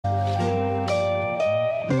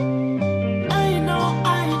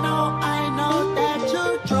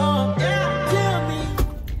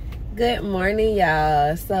Good morning,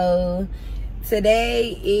 y'all. So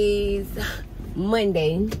today is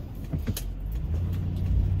Monday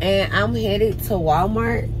and I'm headed to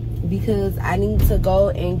Walmart because I need to go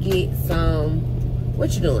and get some.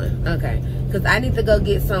 What you doing? Okay, because I need to go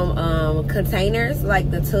get some containers, like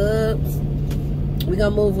the tubs. We're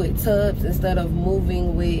gonna move with tubs instead of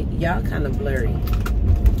moving with, y'all kind of blurry,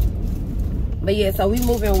 but yeah, so we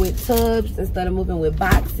moving with tubs instead of moving with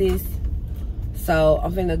boxes. So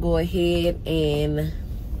I'm gonna go ahead and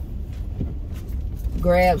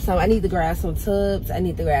grab some. I need to grab some tubs. I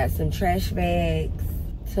need to grab some trash bags.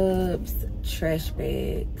 Tubs, trash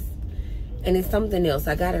bags, and it's something else.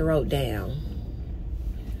 I got it wrote down.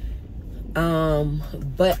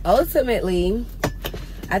 But ultimately,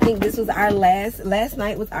 I think this was our last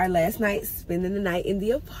night was our last night spending the night in the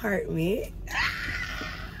apartment.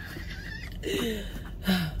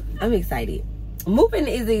 I'm excited. Moving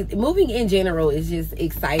in general is just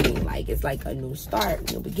exciting. Like, it's like a new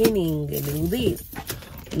start, new beginning, a new this,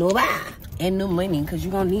 new that, and new money, because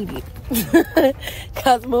you're gonna need it.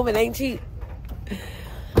 Because moving ain't cheap.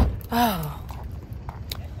 Oh,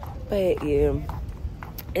 but yeah,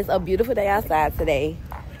 it's a beautiful day outside today.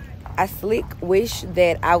 I slick wish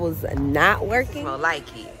that I was not working. I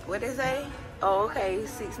like it. What they say? Oh, okay,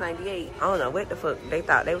 $6.98. I don't know what the fuck they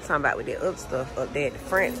thought they were talking about with the up stuff up there at the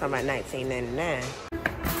front, talking about $19.99.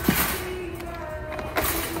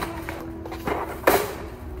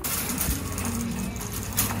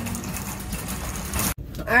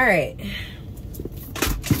 All right,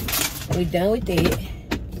 we done with that.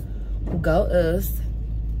 Go us.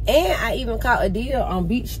 And I even caught a deal on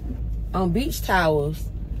beach towels.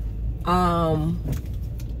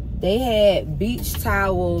 They had beach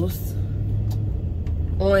towels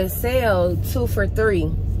on sale 2 for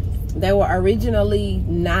 $3. They were originally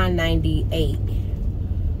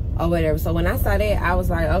 $9.98 or whatever. So when I saw that, I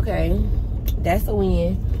was like, okay, that's a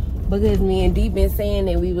win, because me and Dee been saying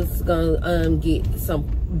that we was gonna get some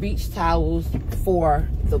beach towels for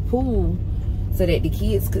the pool so that the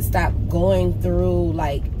kids could stop going through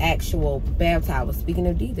like actual bath towels. Speaking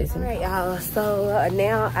of Dee, that's all right, y'all. So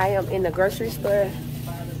now I am in the grocery store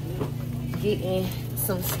getting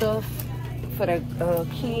some stuff for the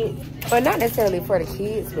kids, but not necessarily for the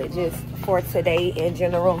kids, but just for today in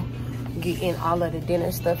general, getting all of the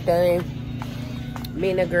dinner stuff done. Me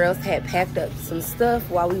and the girls had packed up some stuff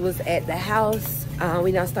while we was at the house.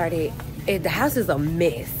 We done started. The house is a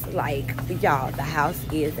mess. Like, y'all, the house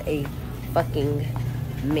is a fucking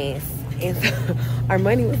mess. And so our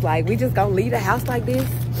money was like, we just gonna leave the house like this?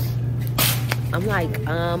 I'm like,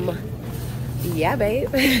 yeah,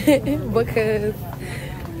 babe. Because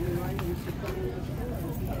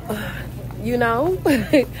you know,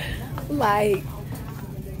 like,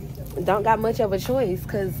 don't got much of a choice,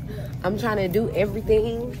 because I'm trying to do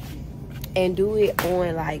everything and do it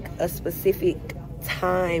on like a specific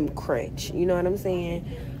time crunch, you know what I'm saying?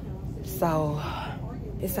 So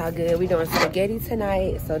it's all good. We're doing spaghetti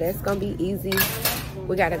tonight, so that's gonna be easy.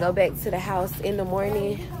 We gotta go back to the house in the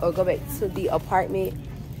morning, or go back to the apartment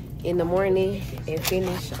in the morning and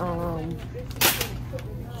finish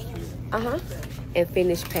and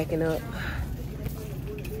finish packing up.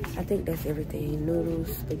 I think that's everything.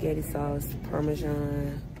 Noodles, spaghetti sauce,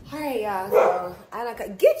 Parmesan. All right, y'all. So I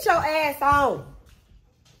don't get your ass on.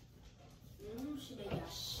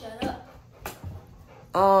 Shut up.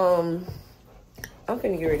 I'm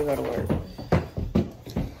finna get ready to go to work.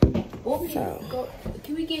 So,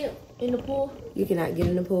 can we get in the pool? You cannot get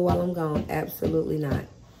in the pool while I'm gone. Absolutely not.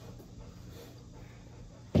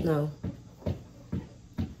 No.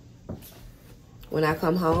 When I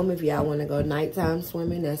come home, if y'all want to go nighttime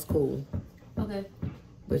swimming, that's cool. Okay.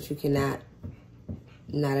 But you cannot,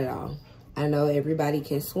 not at all. I know everybody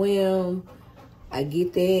can swim. I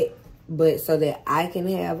get that. But so that I can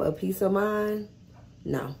have a peace of mind,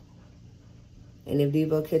 no. And if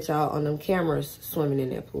Devo catch y'all on them cameras swimming in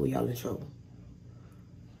that pool, y'all in trouble.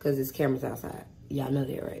 Because there's cameras outside. Y'all know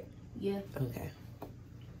that, right? Yeah. Okay.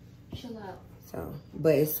 Chill out. So,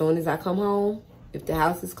 but as soon as I come home, if the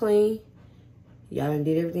house is clean, y'all done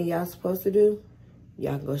did everything y'all supposed to do,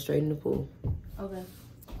 y'all can go straight in the pool. Okay.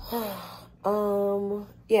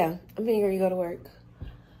 Yeah, I'm gonna go to work.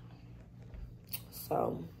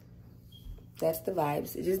 So that's the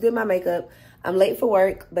vibes. I just did my makeup. I'm late for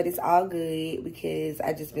work, but it's all good because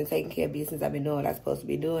I just been taking care of business. I've been doing what I'm supposed to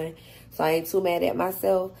be doing. So I ain't too mad at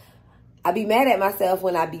myself. I be mad at myself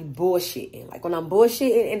when I be bullshitting. Like when I'm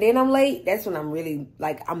bullshitting and then I'm late, that's when I'm really,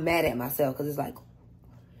 like, I'm mad at myself, because it's like,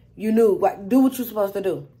 you knew what, do what you're supposed to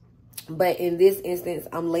do. But in this instance,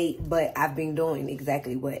 I'm late, but I've been doing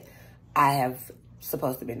exactly what I have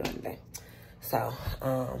supposed to be doing today. So,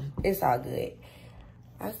 it's all good.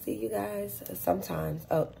 I'll see you guys sometimes.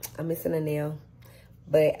 Oh, I'm missing a nail.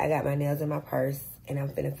 But I got my nails in my purse. And I'm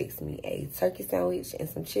finna fix me a turkey sandwich and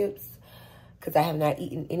some chips. Because I have not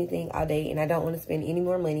eaten anything all day. And I don't want to spend any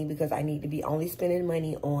more money. Because I need to be only spending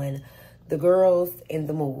money on the girls and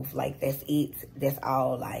the move. Like, that's it. That's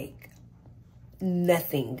all. Like,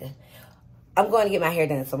 nothing. I'm going to get my hair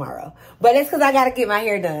done tomorrow. But it's because I got to get my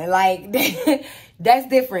hair done. Like, that's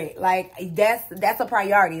different. Like, that's a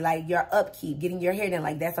priority. Like, your upkeep, getting your hair done,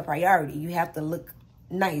 like, that's a priority. You have to look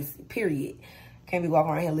nice, period. Can't be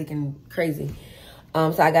walking around here looking crazy.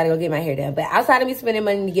 So I got to go get my hair done. But outside of me spending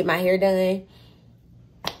money to get my hair done,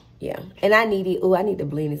 yeah. And I need it. Oh, I need to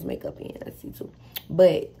blend this makeup in. I see, too.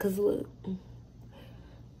 But, because look.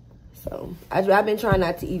 So, I've been trying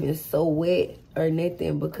not to even sew wet or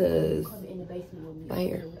nothing because my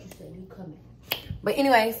hair. But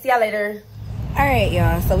anyway, see y'all later. All right,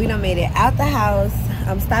 y'all. So we done made it out the house.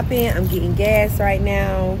 I'm stopping. I'm getting gas right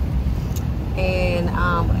now. And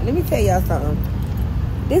let me tell y'all something.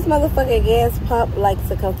 This motherfucking gas pump likes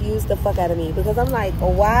to confuse the fuck out of me because I'm like,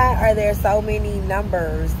 why are there so many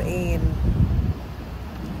numbers? And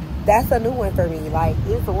that's a new one for me. Like,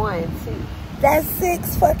 it's 1, 2. That's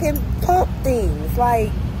 6 fucking pump things.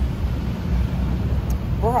 Like,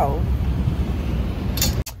 bro.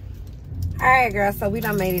 Alright, girl. So we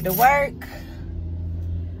done made it to work.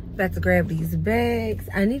 About to grab these bags.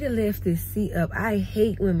 I need to lift this seat up. I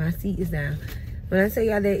hate when my seat is down. When I tell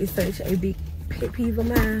y'all that it's such a big pet peeve of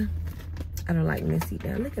mine, I don't like when the seat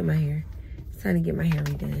down. Look at my hair. It's time to get my hair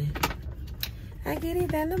redone. I get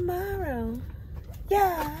it done tomorrow.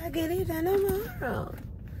 Yeah, I get it done tomorrow.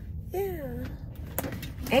 Yeah.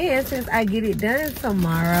 And since I get it done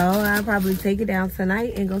tomorrow, I'll probably take it down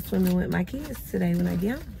tonight and go swimming with my kids today when I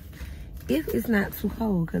get home. If it's not too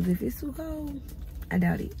cold, because if it's too cold, I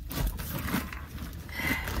doubt it.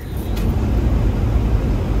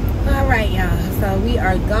 All right, y'all. So we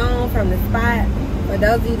are gone from the spot. For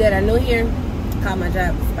those of you that are new here, call my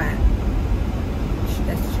job the spot.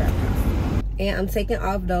 That's the trap house. And I'm taking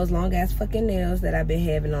off those long ass fucking nails that I've been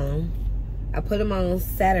having on. I put them on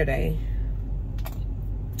Saturday.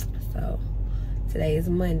 So today is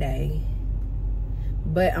Monday.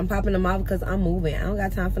 But I'm popping them off because I'm moving. I don't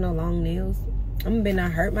got time for no long nails. I'm gonna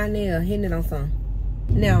hurt my nail hitting it on something.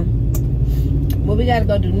 Now, what we gotta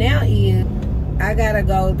go do now is I gotta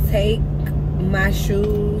go take my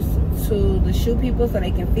shoes to the shoe people so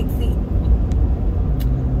they can fix it.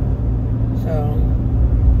 So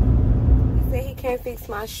he said he can't fix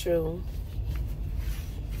my shoe.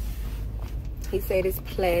 He said it's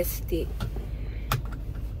plastic.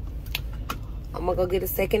 I'm gonna go get a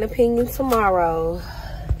second opinion tomorrow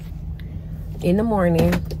in the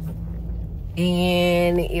morning.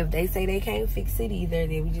 And if they say they can't fix it either,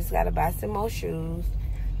 then we just gotta buy some more shoes.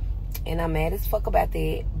 And I'm mad as fuck about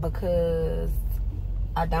that because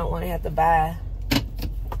I don't want to have to buy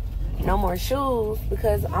no more shoes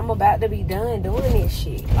because I'm about to be done doing this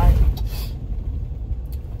shit. Like,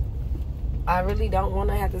 I really don't want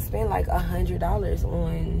to have to spend like $100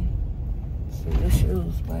 on some new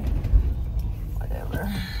shoes, but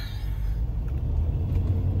whatever.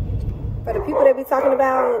 For the people that be talking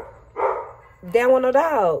about, they don't want no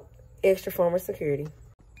dog, extra form of security.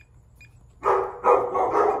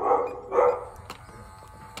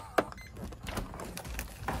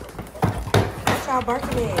 What y'all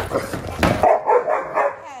barking at?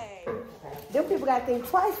 Hey, them people gotta think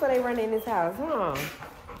twice before they run in this house, huh?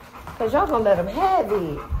 Cause y'all gonna let them have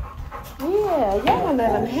it. Yeah, y'all gonna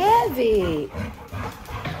let them have it.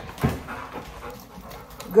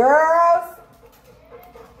 Girls,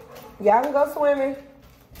 y'all can go swimming.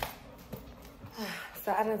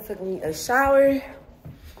 So I done took me a shower.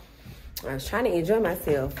 I was trying to enjoy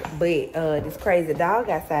myself, but this crazy dog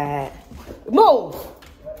outside. Move!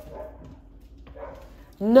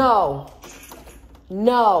 No.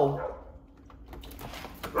 No.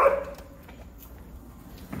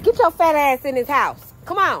 Get your fat ass in this house.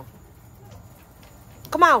 Come on.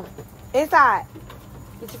 Come on. Inside.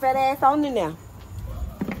 Get your fat ass on in there.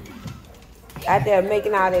 Out there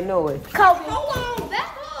making all that noise. Kobe. Hold on,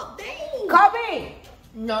 back up, dang. Kobe.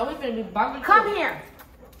 No, he's gonna be barbecue. Come here.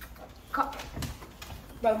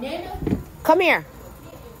 Banana? Come here.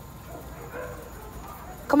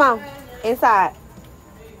 Come on. Inside.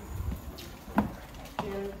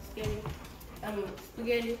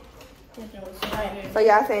 Spaghetti. So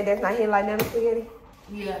y'all saying that's not hitting like none of spaghetti?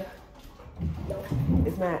 Yeah.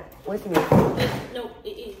 It's not. What's me? No, it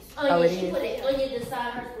is. Oh, it is. Put it on your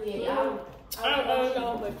side her spaghetti. I don't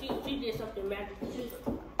know, but she did something magical.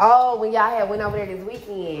 Oh, when y'all had went over there this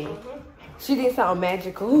weekend. She did something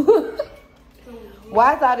magical.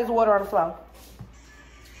 Why is all this water on the floor?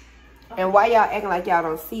 And why y'all acting like y'all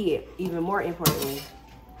don't see it? Even more importantly,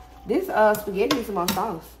 this spaghetti needs some more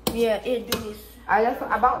sauce. Yeah, it do. I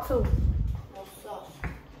bought 2. More sauce.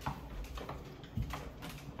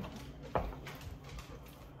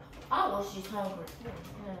 I know she's hungry.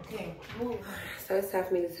 Okay, move. So it's time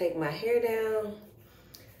for me to take my hair down.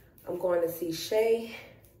 I'm going to see Shay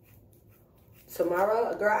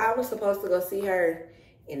tomorrow. Girl, I was supposed to go see her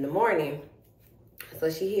in the morning. So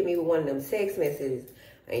she hit me with one of them text messages.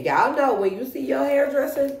 And y'all know when you see your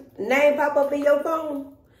hairdresser's name pop up in your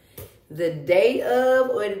phone, the day of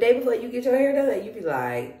or the day before you get your hair done, you be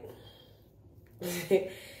like.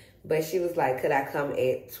 But she was like, could I come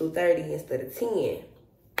at 2:30 instead of 10?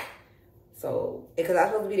 So, because I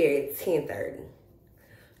was supposed to be there at 10:30.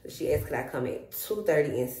 So she asked, could I come at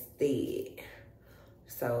 2:30 instead?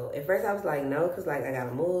 So at first I was like, no, because like I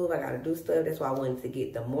gotta move, I gotta do stuff. That's why I wanted to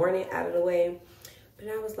get the morning out of the way. But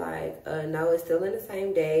I was like, no, it's still in the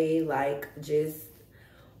same day. Like, just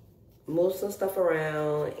move some stuff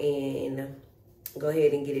around and go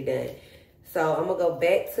ahead and get it done. So I'm gonna go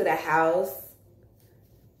back to the house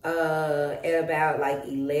at about like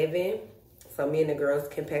 11. So me and the girls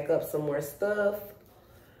can pack up some more stuff.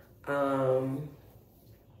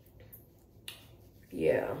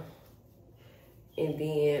 Yeah. And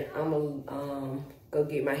then I'm gonna go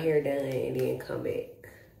get my hair done and then come back.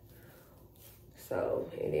 So,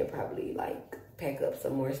 and then probably like pack up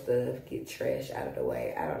some more stuff, get trash out of the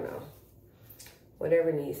way. I don't know.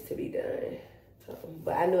 Whatever needs to be done. So,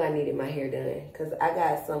 but I knew I needed my hair done because I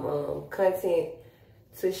got some content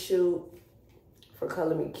to shoot for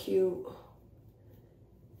Color Me Cute.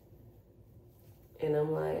 And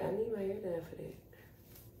I'm like, I need my hair done for that.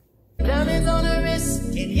 Diamonds on the wrist,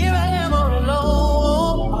 and here I am all alone.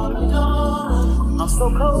 I'm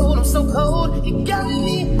so cold, you got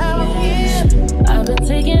me out here. I've been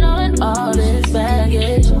taking on all this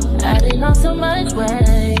baggage, adding on so much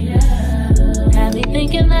weight. Had me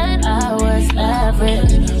thinking that I was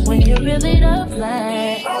average, when you really don't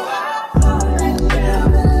play.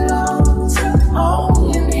 All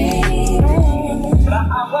you need, but I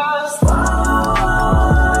was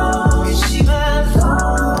wrong. Is she my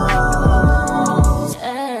fault?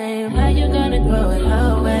 Hey, how you gonna throw it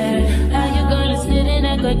away? How you gonna sit and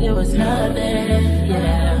act like it was nothing?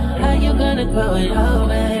 Yeah, how you gonna throw it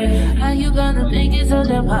away? How you gonna make it so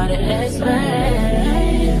damn hard to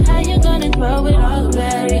explain? How you gonna throw it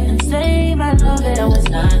away and say my love that was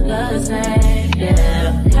not the same?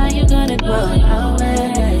 Yeah, how you gonna throw it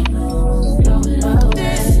away?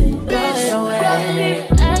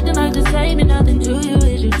 Acting like the same and nothing to you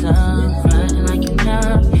is your tongue. Fronting like you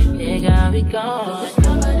know, it got me gone.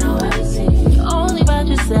 Only about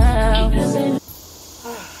yourself.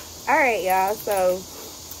 Alright, y'all, so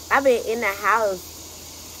I've been in the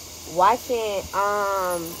house watching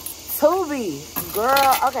Tubi.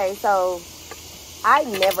 Girl, okay, so I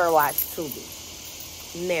never watched Tubi.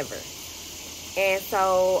 Never. And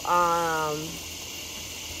so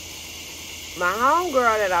my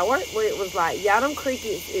homegirl that I work with was like, y'all, them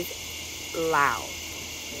crickets is loud.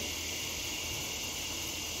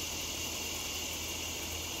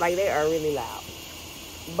 Like, they are really loud.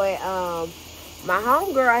 But my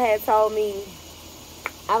homegirl had told me,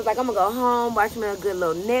 I was like, I'm gonna go home, watch me a good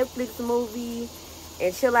little Netflix movie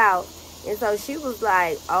and chill out. And so she was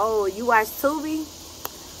like, oh, you watch Tubi?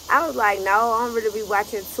 I was like, no, I don't really be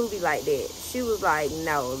watching Tubi like that. She was like,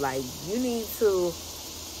 no, like, you need to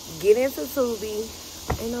get into Tubi.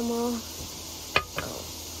 Ain't no more. Oh,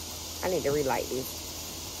 I need to relight this.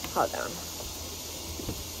 Hold on.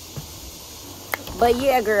 But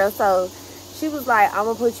yeah, girl, so she was like, I'm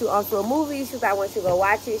gonna put you onto a movie. She was like, I want you to go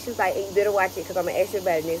watch it. She was like, and you better watch it because I'm gonna ask you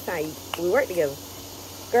about it next time we work together.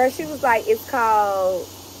 Girl, she was like, it's called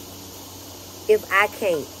If I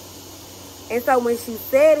Can't. And so when she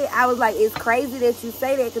said it, I was like, it's crazy that you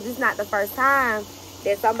say that because it's not the first time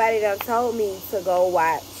that somebody done told me to go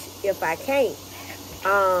watch If I Can't.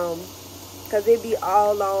 Because it be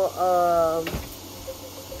all on,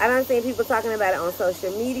 I done seen people talking about it on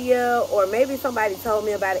social media, or maybe somebody told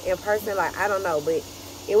me about it in person, like, I don't know, but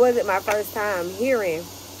it wasn't my first time hearing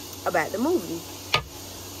about the movie.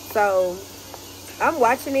 So I'm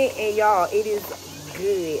watching it, and y'all, it is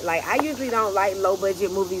good. Like, I usually don't like low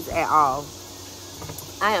budget movies at all.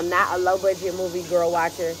 I am not a low budget movie girl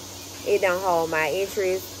watcher. It don't hold my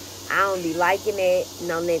interest. I don't be liking it,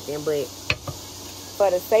 no nothing. But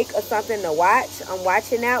for the sake of something to watch, I'm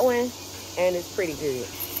watching that one, and it's pretty good.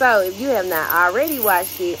 So if you have not already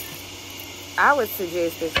watched it, I would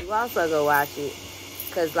suggest that you also go watch it,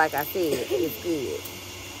 because like I said, it's good.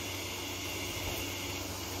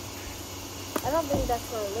 I don't think that's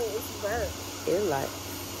gonna look. It's burnt. It's like,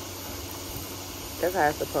 that's how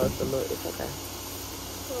it's supposed to look. It's okay.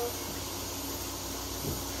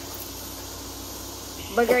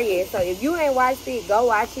 But girl, yeah, so if you ain't watched it, go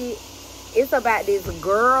watch it. It's about this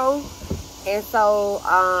girl. And so,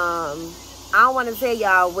 I don't want to tell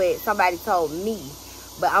y'all what somebody told me,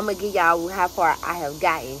 but I'm going to give y'all how far I have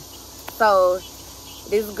gotten. So,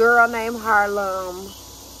 this girl named Harlem,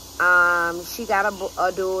 she got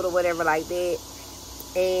a dude or whatever like that.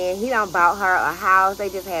 And he done bought her a house. They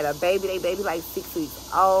just had a baby. They baby like 6 weeks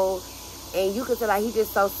old. And you could tell like he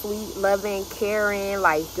just so sweet, loving, caring.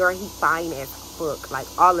 Like, girl, he fine as fuck. Like,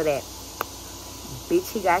 all of that.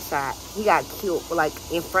 Bitch, he got shot. He got killed, like,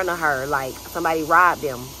 in front of her. Like, somebody robbed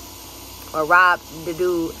him. Or robbed the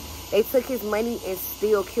dude. They took his money and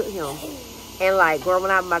still killed him. And, like, girl,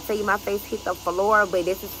 when I tell you my face hit the floor, but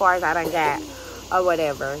this as far as I done got. Or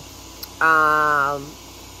whatever.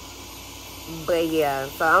 But, yeah.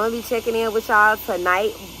 So, I'm going to be checking in with y'all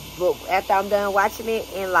tonight. But after I'm done watching it.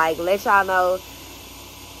 And, like, let y'all know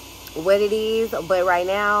what it is. But right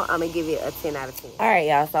now, I'm gonna give it a 10 out of 10. All right,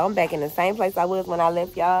 y'all, so I'm back in the same place I was when I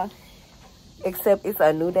left y'all, except it's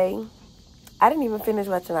a new day. I didn't even finish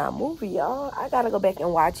watching our movie, y'all. I gotta go back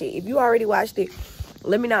and watch it. If you already watched it,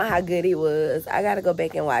 let me know how good it was. I gotta go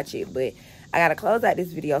back and watch it, but I gotta close out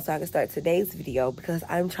this video so I can start today's video, because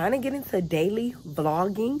I'm trying to get into daily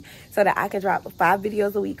vlogging so that I can drop 5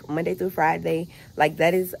 videos a week, Monday through Friday. Like,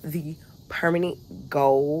 that is the permanent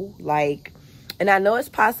goal. Like, and I know it's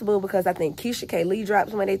possible because I think Keisha K. Lee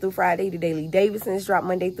drops Monday through Friday. The Daily Davidsons drop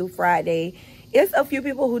Monday through Friday. It's a few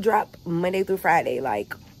people who drop Monday through Friday.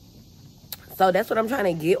 Like, so that's what I'm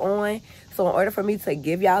trying to get on. So in order for me to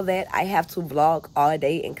give y'all that, I have to vlog all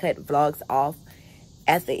day and cut vlogs off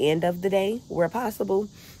at the end of the day where possible.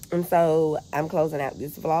 And so I'm closing out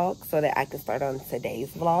this vlog so that I can start on today's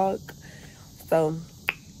vlog. So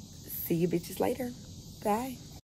see you bitches later. Bye.